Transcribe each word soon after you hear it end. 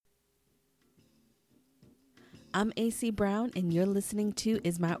I'm AC Brown, and you're listening to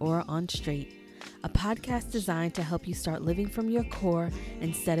Is My Aura On Straight, a podcast designed to help you start living from your core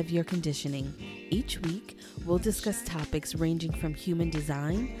instead of your conditioning. Each week, we'll discuss topics ranging from human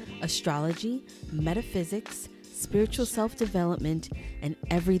design, astrology, metaphysics, spiritual self-development, and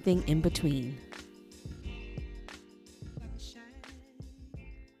everything in between.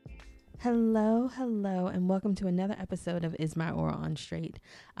 Hello, and welcome to another episode of Is My Aura On Straight.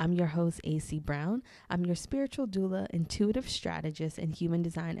 I'm your host, AC Brown. I'm your spiritual doula, intuitive strategist, and human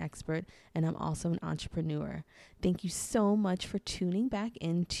design expert, and I'm also an entrepreneur. Thank you so much for tuning back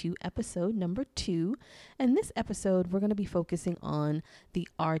into episode number 2. And this episode, we're going to be focusing on the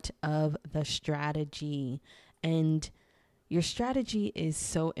art of the strategy. And your strategy is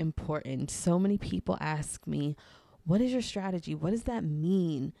so important. So many people ask me, what is your strategy? What does that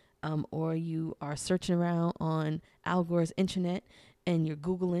mean? Or you are searching around on Al Gore's internet and you're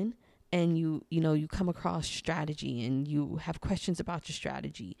Googling and you come across strategy and you have questions about your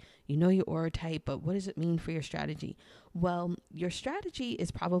strategy. You know your aura type, but what does it mean for your strategy? Well, your strategy is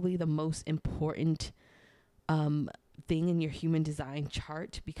probably the most important thing in your human design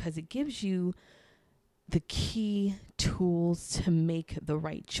chart because it gives you the key tools to make the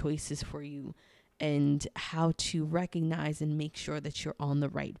right choices for you and how to recognize and make sure that you're on the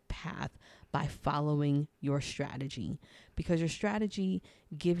right path by following your strategy. Because your strategy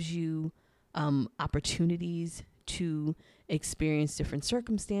gives you opportunities to experience different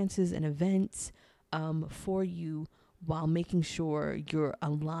circumstances and events for you while making sure you're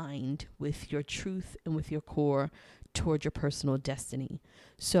aligned with your truth and with your core toward your personal destiny.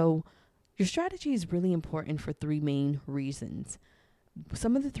 So your strategy is really important for 3 main reasons.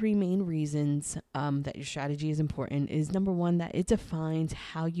 Some of the 3 main reasons that your strategy is important is, number 1, that it defines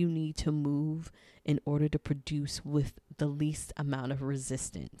how you need to move in order to produce with the least amount of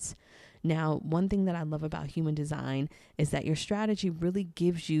resistance. Now, one thing that I love about human design is that your strategy really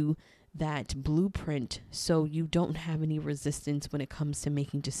gives you that blueprint so you don't have any resistance when it comes to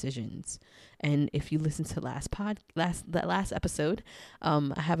making decisions. And if you listen to that last episode,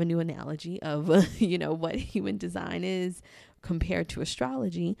 I have a new analogy of what human design is compared to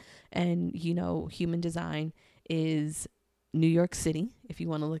astrology. And human design is New York City, if you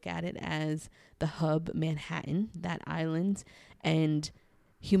want to look at it as the hub, Manhattan, that island, and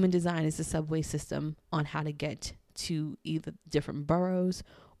human design is the subway system on how to get to either different boroughs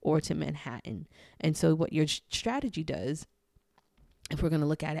or to Manhattan. And so what your strategy does, if we're going to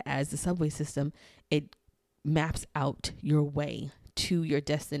look at it as the subway system, it maps out your way to your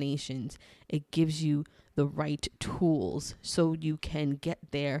destinations. It gives you the right tools so you can get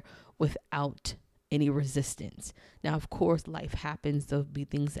there without any resistance. Now, of course, life happens. There'll be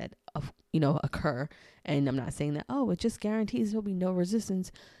things that, occur. And I'm not saying that, it just guarantees there'll be no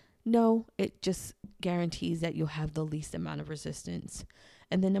resistance. No, it just guarantees that you'll have the least amount of resistance.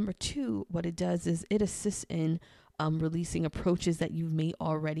 And then number 2, what it does is it assists in releasing approaches that you may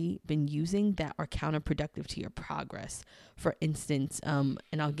already been using that are counterproductive to your progress. For instance, and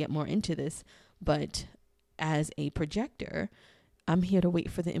I'll get more into this, but as a projector, I'm here to wait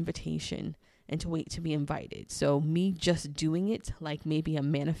for the invitation and to wait to be invited. So me just doing it like maybe a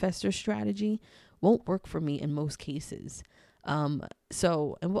manifestor strategy won't work for me in most cases. And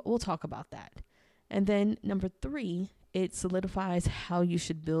we'll talk about that. And then number 3, it solidifies how you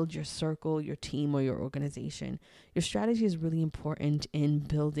should build your circle, your team, or your organization. Your strategy is really important in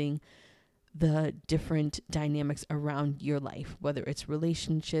building the different dynamics around your life, whether it's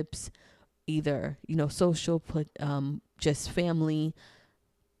relationships, either, social, just family,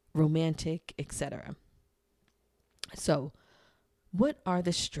 romantic, etc. So what are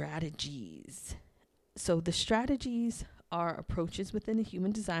the strategies? So the strategies are approaches within the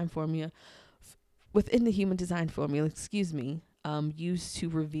human design formula, used to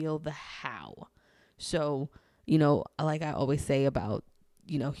reveal the how. So, like I always say about,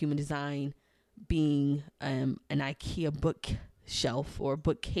 human design being an IKEA bookshelf or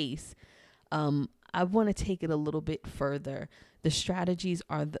bookcase, I want to take it a little bit further. The strategies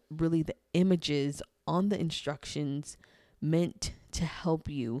are really the images on the instructions meant to help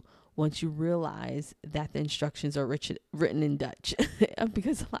you once you realize that the instructions are written in Dutch.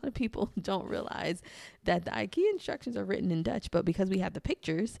 Because a lot of people don't realize that the IKEA instructions are written in Dutch, but because we have the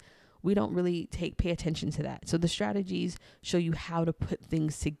pictures, we don't really pay attention to that. So the strategies show you how to put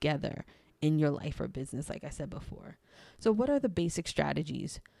things together in your life or business, like I said before. So what are the basic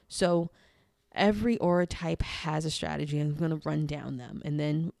strategies? So every aura type has a strategy, and I'm going to run down them, and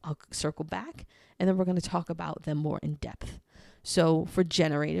then I'll circle back, and then we're going to talk about them more in depth. So for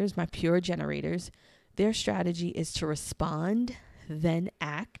generators, my pure generators, their strategy is to respond, then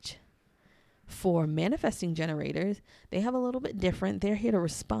act, For manifesting generators, they have a little bit different. They're here to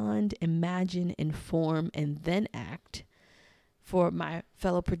respond, imagine, inform, and then act. For my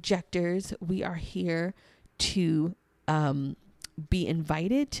fellow projectors, we are here to be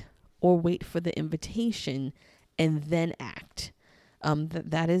invited or wait for the invitation and then act.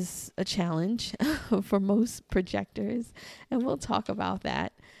 That is a challenge for most projectors, and we'll talk about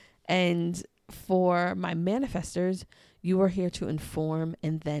that. And for my manifestors, you are here to inform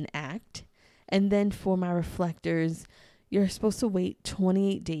and then act. And then for my reflectors, you're supposed to wait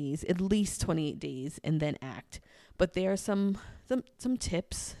 28 days, at least 28 days, and then act. But there are some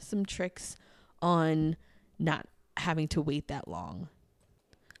tips, some tricks on not having to wait that long.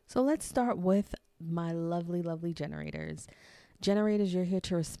 So let's start with my lovely, lovely generators. Generators, you're here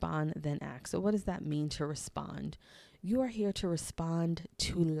to respond, then act. So what does that mean, to respond? You are here to respond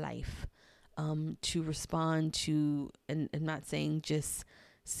to life, to respond to, and I'm not saying just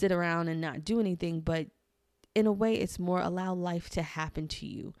sit around and not do anything, but in a way, it's more allow life to happen to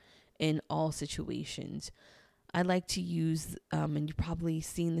you in all situations. I like to use, and you've probably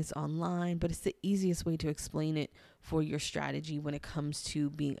seen this online, but it's the easiest way to explain it for your strategy when it comes to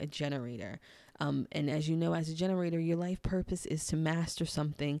being a generator. And as you know, as a generator, your life purpose is to master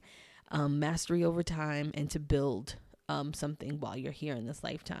something, mastery over time, and to build something while you're here in this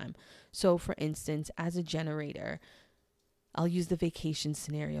lifetime. So for instance, as a generator, I'll use the vacation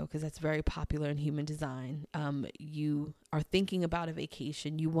scenario because that's very popular in human design. You are thinking about a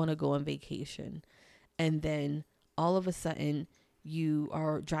vacation. You want to go on vacation. And then all of a sudden you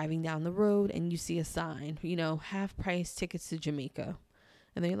are driving down the road and you see a sign, half price tickets to Jamaica.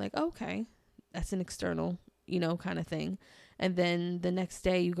 And then you're like, okay, that's an external, kind of thing. And then the next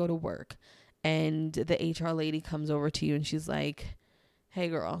day you go to work and the HR lady comes over to you and she's like, hey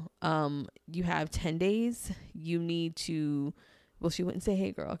girl, you have 10 days. You need to, well, she wouldn't say,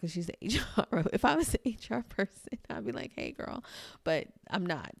 hey girl, because she's the HR. If I was the HR person, I'd be like, hey girl, but I'm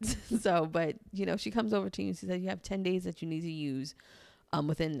not. But she comes over to you and she said, you have 10 days that you need to use,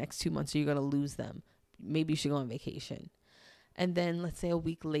 within the next 2 months, or you're going to lose them. Maybe you should go on vacation. And then let's say a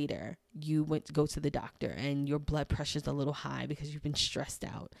week later, you went to go to the doctor and your blood pressure's a little high because you've been stressed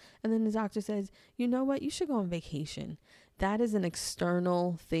out. And then the doctor says, you know what, you should go on vacation. That is an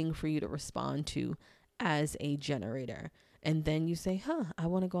external thing for you to respond to as a generator. And then you say, I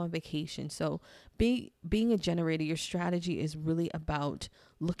want to go on vacation. So being a generator, your strategy is really about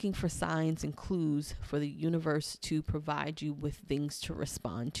looking for signs and clues for the universe to provide you with things to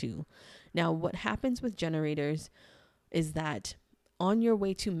respond to. Now, what happens with generators is that on your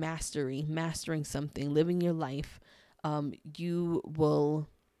way to mastering something, living your life, you will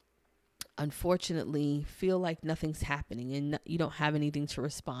unfortunately feel like nothing's happening and you don't have anything to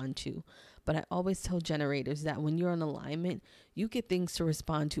respond to. But I always tell generators that when you're in alignment, you get things to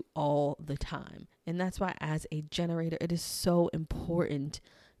respond to all the time. And that's why as a generator, it is so important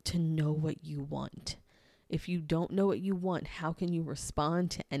to know what you want. If you don't know what you want, how can you respond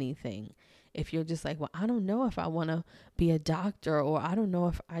to anything? If you're just like, well, I don't know if I want to be a doctor, or I don't know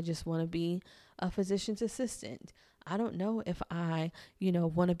if I just want to be a physician's assistant. I don't know if I,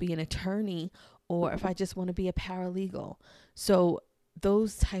 want to be an attorney, or if I just want to be a paralegal. So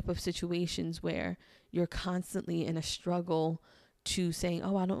those type of situations where you're constantly in a struggle to saying,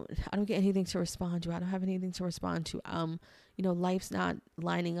 oh, I don't get anything to respond to. I don't have anything to respond to. Life's not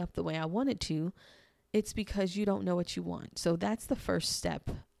lining up the way I want it to. It's because you don't know what you want. So that's the first step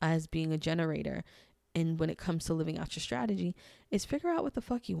as being a generator. And when it comes to living out your strategy, is figure out what the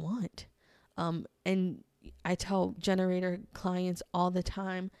fuck you want. And I tell generator clients all the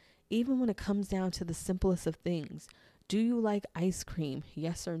time, even when it comes down to the simplest of things, do you like ice cream?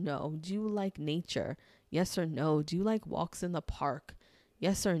 Yes or no? Do you like nature? Yes or no? Do you like walks in the park?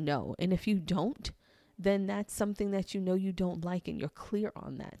 Yes or no? And if you don't, then that's something that you don't like, and you're clear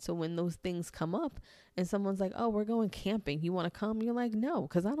on that. So when those things come up and someone's like, oh, we're going camping, you want to come? You're like, no,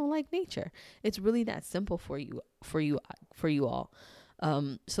 because I don't like nature. It's really that simple for you all.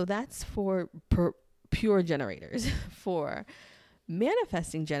 So that's for pure generators. For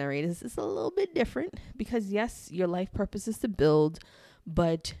manifesting generators, it's a little bit different because yes, your life purpose is to build,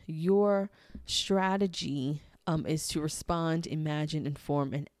 but your strategy is to respond, imagine,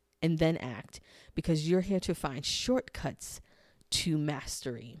 inform, and then act, because you're here to find shortcuts to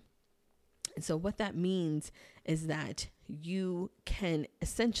mastery. And so what that means is that you can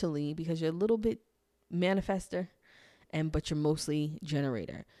essentially, because you're a little bit manifester, but you're mostly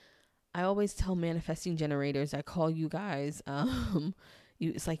generator. I always tell manifesting generators, I call you guys,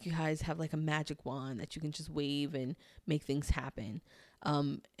 it's like you guys have like a magic wand that you can just wave and make things happen.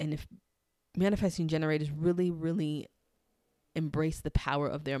 And if manifesting generators really, really embrace the power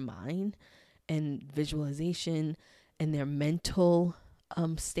of their mind and visualization and their mental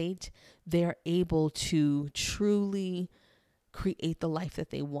state, they're able to truly create the life that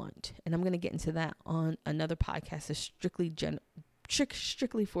they want. And I'm going to get into that on another podcast that's strictly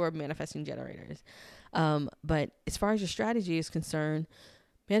for manifesting generators. But as far as your strategy is concerned,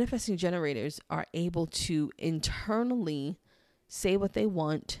 manifesting generators are able to internally say what they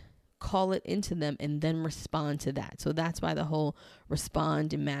want, call it into them, and then respond to that. So that's why the whole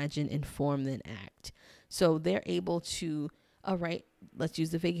respond, imagine, inform, then act. So they're able to, all right, let's use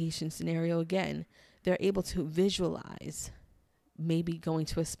the vacation scenario again. They're able to visualize maybe going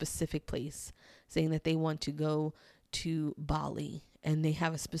to a specific place, saying that they want to go to Bali and they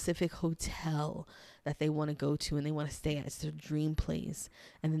have a specific hotel that they want to go to and they want to stay at. It's their dream place.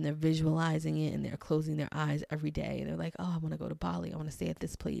 And then they're visualizing it and they're closing their eyes every day. They're like, oh, I want to go to Bali. I want to stay at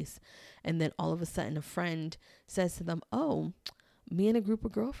this place. And then all of a sudden a friend says to them, oh, me and a group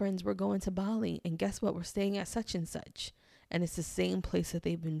of girlfriends, we're going to Bali. And guess what? We're staying at such and such. And it's the same place that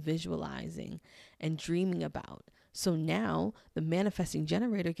they've been visualizing and dreaming about. So now the manifesting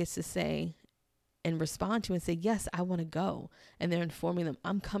generator gets to say and respond to and say, yes, I want to go. And they're informing them,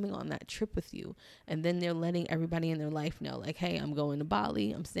 I'm coming on that trip with you. And then they're letting everybody in their life know, like, hey, I'm going to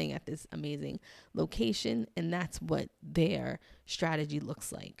Bali. I'm staying at this amazing location. And that's what their strategy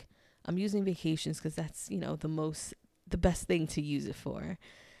looks like. I'm using vacations because that's, the best thing to use it for.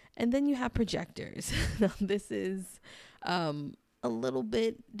 And then you have projectors. Now, this is a little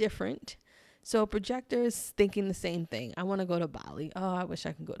bit different. So projectors thinking the same thing. I want to go to Bali. Oh, I wish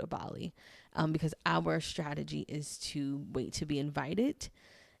I could go to Bali. Because our strategy is to wait to be invited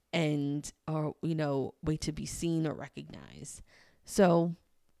or wait to be seen or recognized. So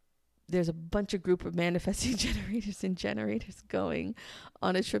there's a bunch of group of manifesting generators going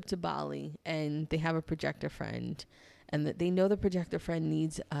on a trip to Bali, and they have a projector friend, and that they know the projector friend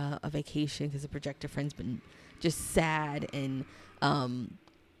needs a vacation because the projector friend's been just sad and,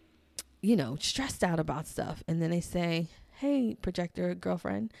 stressed out about stuff. And then they say, hey, projector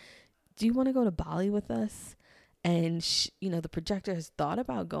girlfriend, do you want to go to Bali with us? And, the projector has thought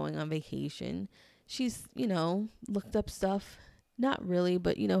about going on vacation. She's, looked up stuff. Not really,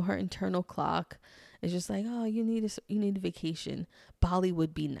 but, her internal clock is just like, oh, you need a vacation. Bali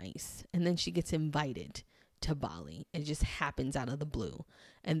would be nice. And then she gets invited to Bali. It just happens out of the blue.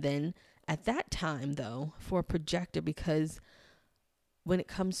 And then at that time, though, for a projector, because when it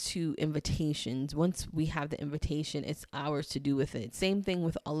comes to invitations, once we have the invitation, it's ours to do with it. Same thing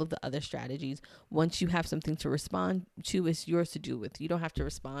with all of the other strategies. Once you have something to respond to, it's yours to do with. You don't have to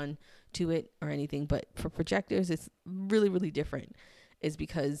respond to it or anything. But for projectors, it's really, really different. Is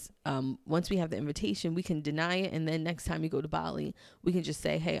because once we have the invitation, we can deny it. And then next time you go to Bali, we can just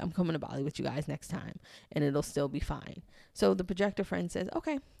say, hey, I'm coming to Bali with you guys next time. And it'll still be fine. So the projector friend says,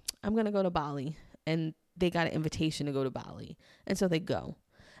 okay, I'm going to go to Bali. And they got an invitation to go to Bali. And so they go.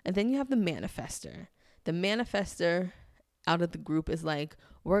 And then you have the manifester. The manifester out of the group is like,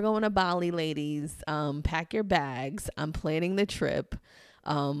 we're going to Bali, ladies. Pack your bags. I'm planning the trip.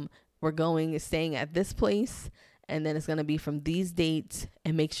 We're staying at this place. And then it's going to be from these dates.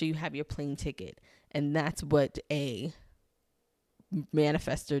 And make sure you have your plane ticket. And that's what a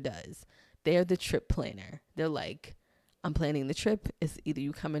manifester does. They're the trip planner. They're like, I'm planning the trip. It's either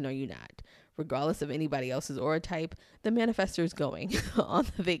you coming or you not. Regardless of anybody else's aura type, the manifestor is going on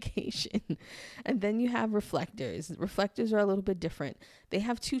the vacation. And then you have reflectors. Reflectors are a little bit different. They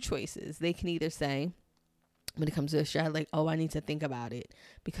have two choices. They can either say, when it comes to a strat, like, oh, I need to think about it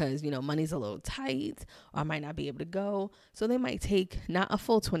because, money's a little tight, or I might not be able to go. So they might take not a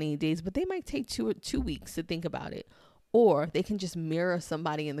full 28 days, but they might take two weeks to think about it. Or they can just mirror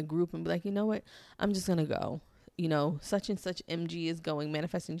somebody in the group and be like, you know what, I'm just going to go. Such and such MG is going,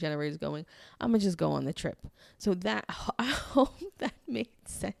 manifesting generator is going. I'm going to just go on the trip. So that, I hope that made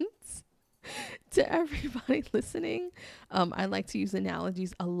sense to everybody listening. I like to use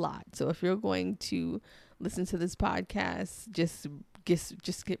analogies a lot. So if you're going to listen to this podcast,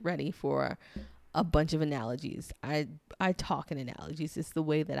 just get ready for a bunch of analogies. I talk in analogies. It's the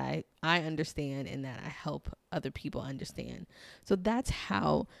way that I understand and that I help other people understand. So that's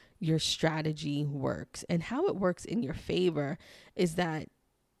how your strategy works. And how it works in your favor is that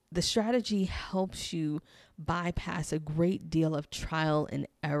the strategy helps you bypass a great deal of trial and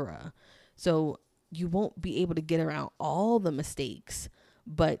error. So you won't be able to get around all the mistakes,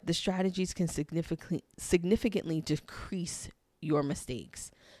 but the strategies can significantly decrease your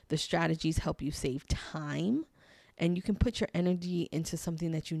mistakes. The strategies help you save time, and you can put your energy into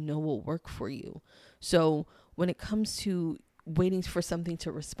something that you know will work for you. So when it comes to waiting for something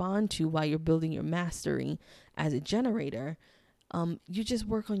to respond to while you're building your mastery as a generator, You just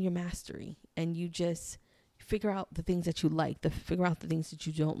work on your mastery, and you just figure out the things that you like, figure out the things that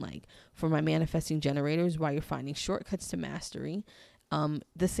you don't like. For my manifesting generators, while you're finding shortcuts to mastery,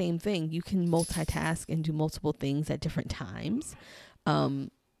 the same thing. You can multitask and do multiple things at different times, and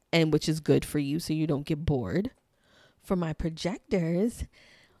which is good for you so you don't get bored. For my projectors,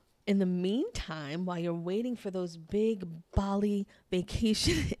 in the meantime, while you're waiting for those big Bali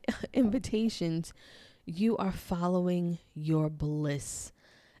vacation invitations, you are following your bliss.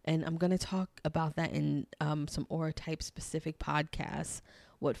 And I'm going to talk about that in some aura type specific podcasts,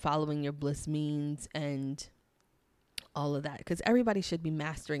 what following your bliss means and all of that, because everybody should be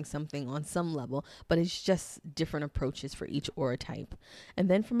mastering something on some level, but it's just different approaches for each aura type. And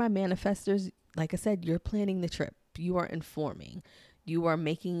then for my manifestors, like I said, you're planning the trip, you are informing, you are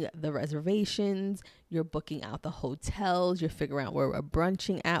making the reservations, you're booking out the hotels, you're figuring out where we're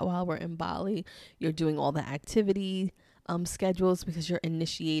brunching at while we're in Bali, you're doing all the activity schedules, because you're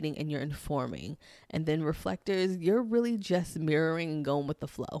initiating and you're informing. And then reflectors, you're really just mirroring and going with the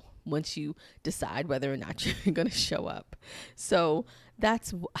flow once you decide whether or not you're going to show up. So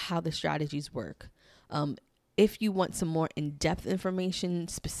that's how the strategies work. If you want some more in-depth information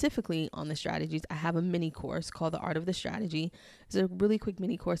specifically on the strategies, I have a mini course called The Art of the Strategy. It's a really quick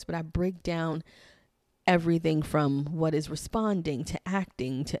mini course, but I break down everything from what is responding to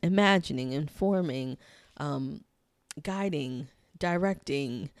acting to imagining, informing, guiding,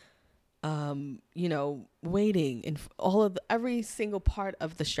 directing, waiting, and every single part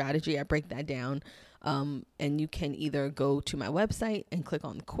of the strategy. I break that down. And you can either go to my website and click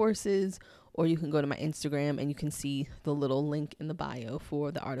on the courses, or you can go to my Instagram and you can see the little link in the bio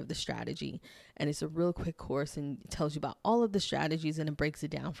for The Art of the Strategy. And it's a real quick course and it tells you about all of the strategies and it breaks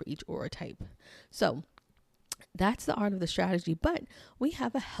it down for each aura type. So that's the art of the strategy, but we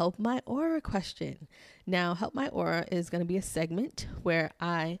have a Help My Aura question. Now, Help My Aura is going to be a segment where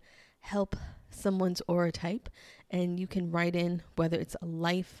I help someone's aura type, and you can write in whether it's a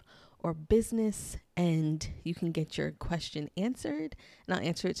life or business, and you can get your question answered, and I'll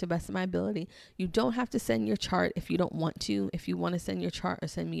answer it to the best of my ability. You don't have to send your chart if you don't want to. If you want to send your chart or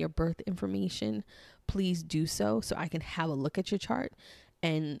send me your birth information, please do so I can have a look at your chart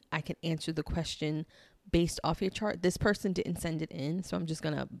and I can answer the question based off your chart. This person didn't send it in, so I'm just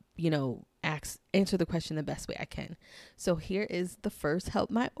gonna, answer the question the best way I can. So here is the first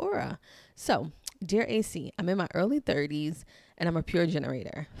Help My Aura. So, dear AC, I'm in my early 30s and I'm a pure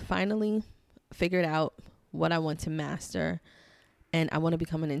generator. Finally figured out what I want to master, and I want to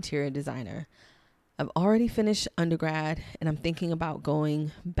become an interior designer. I've already finished undergrad and I'm thinking about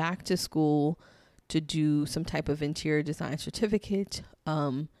going back to school to do some type of interior design certificate.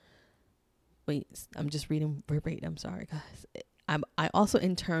 I'm just reading verbatim. I'm sorry, guys. I also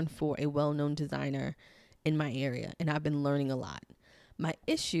interned for a well-known designer in my area, and I've been learning a lot. My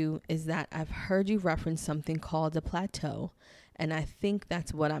issue is that I've heard you reference something called a plateau, and I think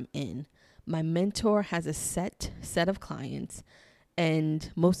that's what I'm in. My mentor has a set of clients, and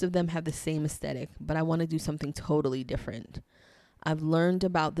most of them have the same aesthetic, but I want to do something totally different. I've learned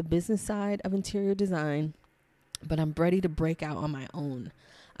about the business side of interior design, but I'm ready to break out on my own.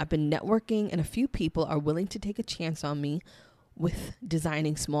 I've been networking, and a few people are willing to take a chance on me with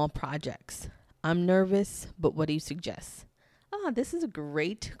designing small projects. I'm nervous, but what do you suggest? This is a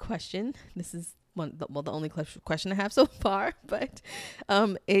great question. This is the only question I have so far, but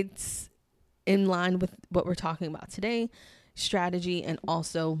it's in line with what we're talking about today, strategy and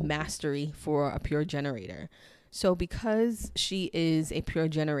also mastery for a pure generator. So because she is a pure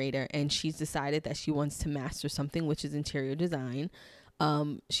generator and she's decided that she wants to master something, which is interior design,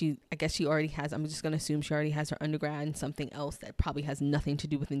 I'm just going to assume she already has her undergrad in something else that probably has nothing to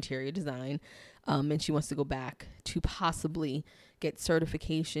do with interior design. And she wants to go back to possibly get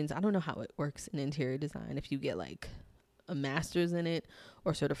certifications. I don't know how it works in interior design, if you get like a master's in it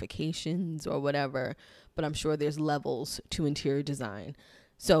or certifications or whatever, but I'm sure there's levels to interior design.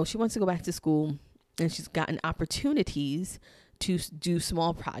 So she wants to go back to school, and she's gotten opportunities to do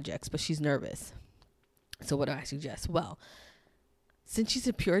small projects, but she's nervous. So what do I suggest? Well, since she's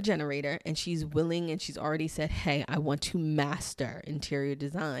a pure generator and she's willing and she's already said, hey, I want to master interior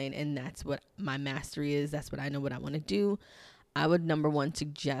design, and that's what my mastery is, that's what I know what I want to do, I would, number one,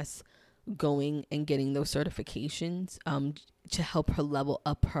 suggest going and getting those certifications to help her level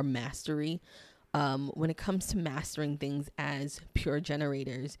up her mastery. When it comes to mastering things as pure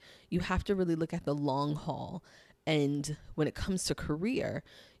generators, you have to really look at the long haul. And when it comes to career,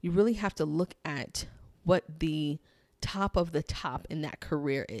 you really have to look at what the top of the top in that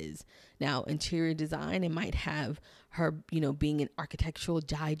career is. Now, interior design, it might have her, being an Architectural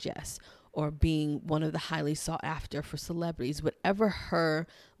Digest, or being one of the highly sought after for celebrities. Whatever her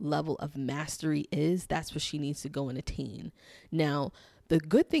level of mastery is, that's what she needs to go and attain. Now, the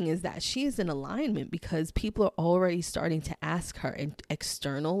good thing is that she is in alignment because people are already starting to ask her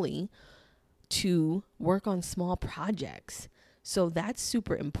externally to work on small projects. So that's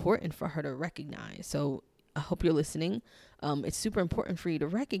super important for her to recognize. So I hope you're listening. It's super important for you to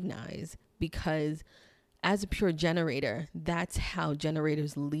recognize, because as a pure generator, that's how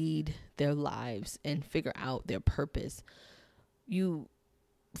generators lead their lives and figure out their purpose. You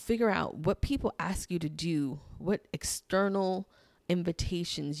figure out what people ask you to do, what external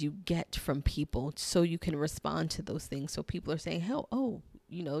invitations you get from people, so you can respond to those things. So people are saying, hell, oh,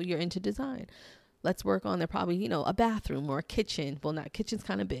 you're into design. Let's work on, they're probably, a bathroom or a kitchen. Well, not kitchen's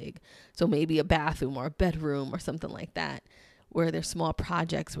kind of big. So maybe a bathroom or a bedroom or something like that, where there's small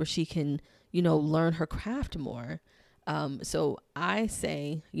projects where she can, learn her craft more. So I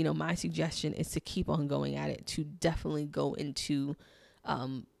say, my suggestion is to keep on going at it, to definitely go into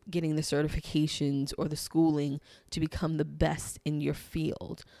getting the certifications or the schooling to become the best in your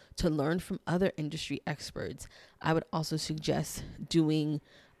field, to learn from other industry experts. I would also suggest doing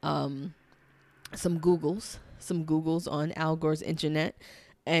some Googles on Al Gore's internet,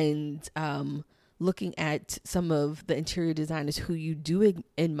 and looking at some of the interior designers who you do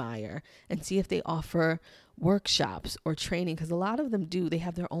admire, and see if they offer workshops or training, because a lot of them do. They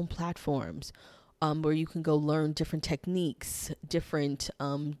have their own platforms where you can go learn different techniques, different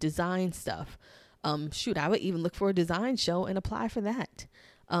design stuff. I would even look for a design show and apply for that.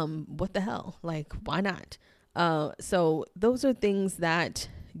 What the hell? Like, why not? So those are things that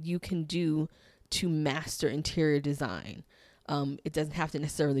you can do to master interior design. It doesn't have to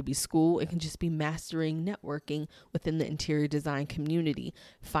necessarily be school. It can just be mastering networking within the interior design community,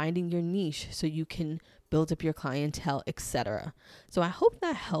 finding your niche so you can build up your clientele, etc. So I hope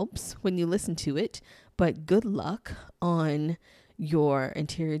that helps when you listen to it, but good luck on your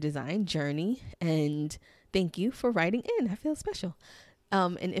interior design journey, and thank you for writing in. I feel special.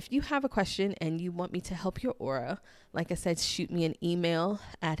 And if you have a question and you want me to help your aura, like I said, shoot me an email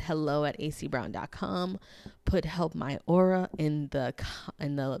at hello@acbrown.com. Put help my aura in the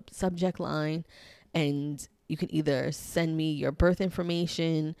subject line, and you can either send me your birth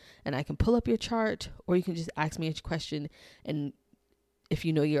information and I can pull up your chart, or you can just ask me a question, and if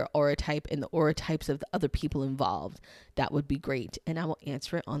you know your aura type and the aura types of the other people involved, that would be great. And I will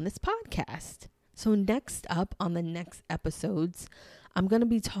answer it on this podcast. So next up on the next episodes, I'm going to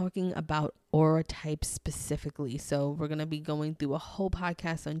be talking about aura types specifically. So we're going to be going through a whole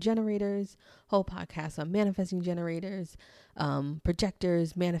podcast on generators, whole podcast on manifesting generators,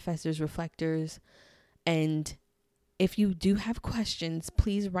 projectors, manifestors, reflectors. And if you do have questions,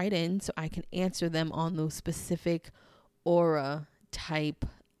 please write in so I can answer them on those specific aura type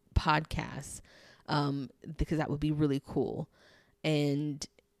podcasts, because that would be really cool. And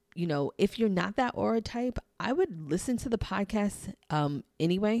if you're not that aura type, I would listen to the podcast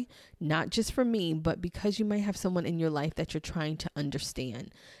anyway, not just for me, but because you might have someone in your life that you're trying to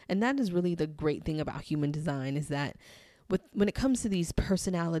understand. And that is really the great thing about human design, is that when it comes to these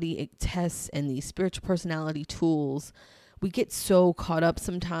personality tests and these spiritual personality tools, we get so caught up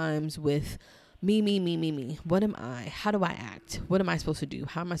sometimes with me. What am I? How do I act? What am I supposed to do?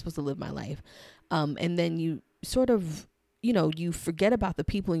 How am I supposed to live my life? And then you sort of you forget about the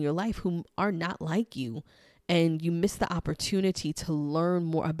people in your life who are not like you, and you miss the opportunity to learn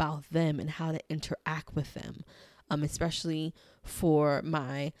more about them and how to interact with them. Especially for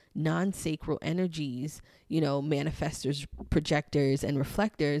my non-sacral energies, manifestors, projectors, and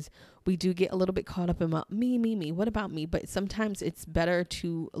reflectors, we do get a little bit caught up in me. What about me? But sometimes it's better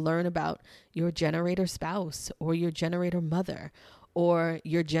to learn about your generator spouse, or your generator mother, or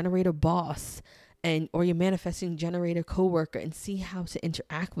your generator boss, or your manifesting generator coworker, and see how to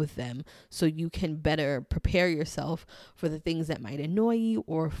interact with them so you can better prepare yourself for the things that might annoy you,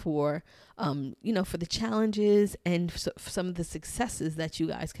 or for, for the challenges and for some of the successes that you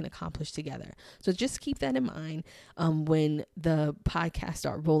guys can accomplish together. So just keep that in mind when the podcasts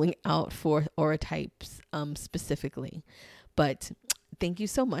start rolling out for aura types specifically. But thank you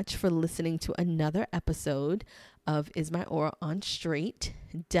so much for listening to another episode of Is My Aura on Straight.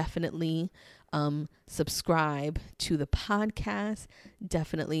 Definitely subscribe to the podcast.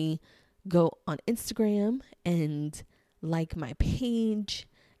 Definitely go on Instagram and like my page,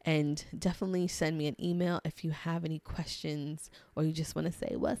 and definitely send me an email if you have any questions or you just want to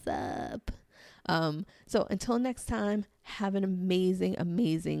say what's up. So until next time, have an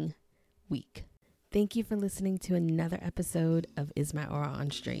amazing week. Thank you for listening to another episode of Is My Aura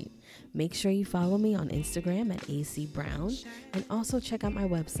on Straight? Make sure you follow me on Instagram at AC Brown, and also check out my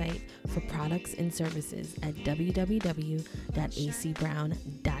website for products and services at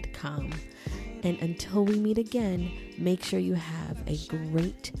www.acbrown.com. And until we meet again, make sure you have a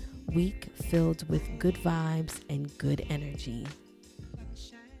great week filled with good vibes and good energy.